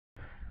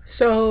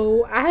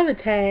So I have it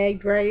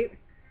tagged, right?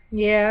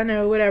 Yeah, I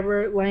know,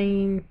 whatever,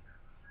 lame,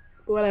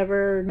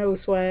 whatever, no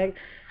swag.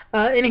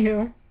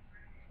 Anywho,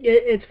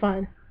 it's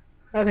fun.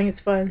 I think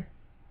it's fun.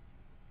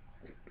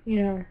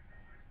 You know,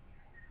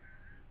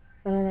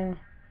 I don't know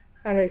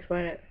how to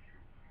explain it.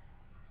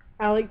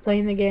 I like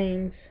playing the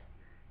games.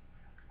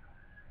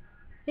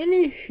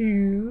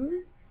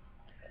 Anywho,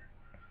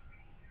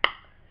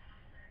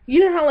 you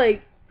know how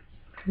like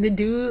the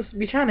dudes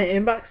be trying to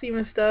inbox you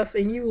and stuff,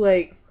 and you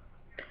like,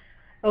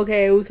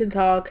 okay, we can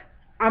talk.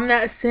 I'm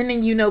not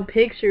sending you no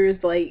pictures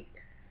like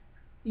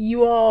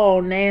you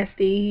all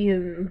nasty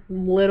and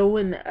little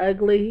and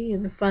ugly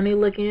and funny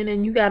looking,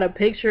 and you got a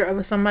picture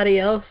of somebody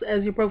else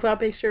as your profile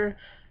picture.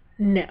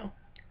 No,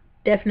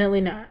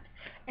 definitely not.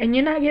 And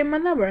you're not getting my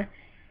number.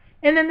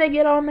 And then they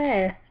get all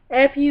mad.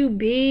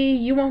 FUB,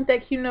 you want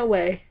that cute? No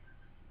way.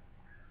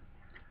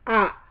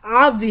 I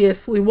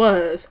obviously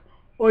was,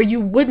 or you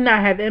would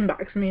not have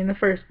inboxed me in the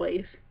first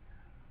place.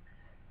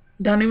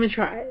 Don't even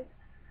try it.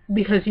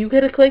 Because you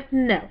could have clicked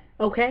no,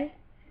 okay?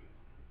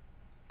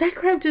 That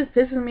crap just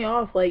pisses me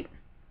off. Like,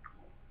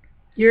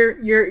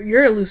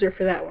 you're a loser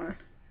for that one.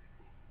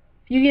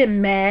 If you get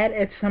mad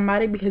at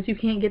somebody because you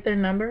can't get their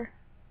number,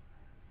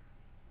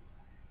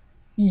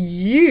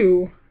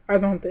 you are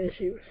the one with the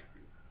issues.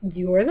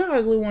 You're the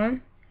ugly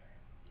one.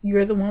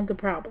 You're the one with the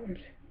problems.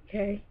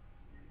 Okay?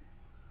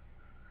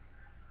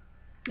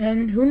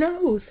 And who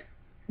knows?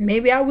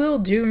 Maybe I will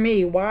do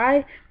me.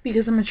 Why?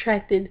 Because I'm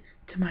attracted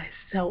to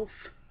myself.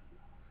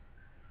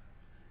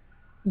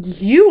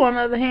 You, on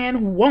the other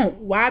hand, won't.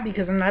 Why?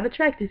 Because I'm not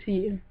attracted to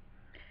you.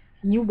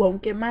 And you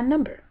won't get my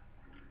number.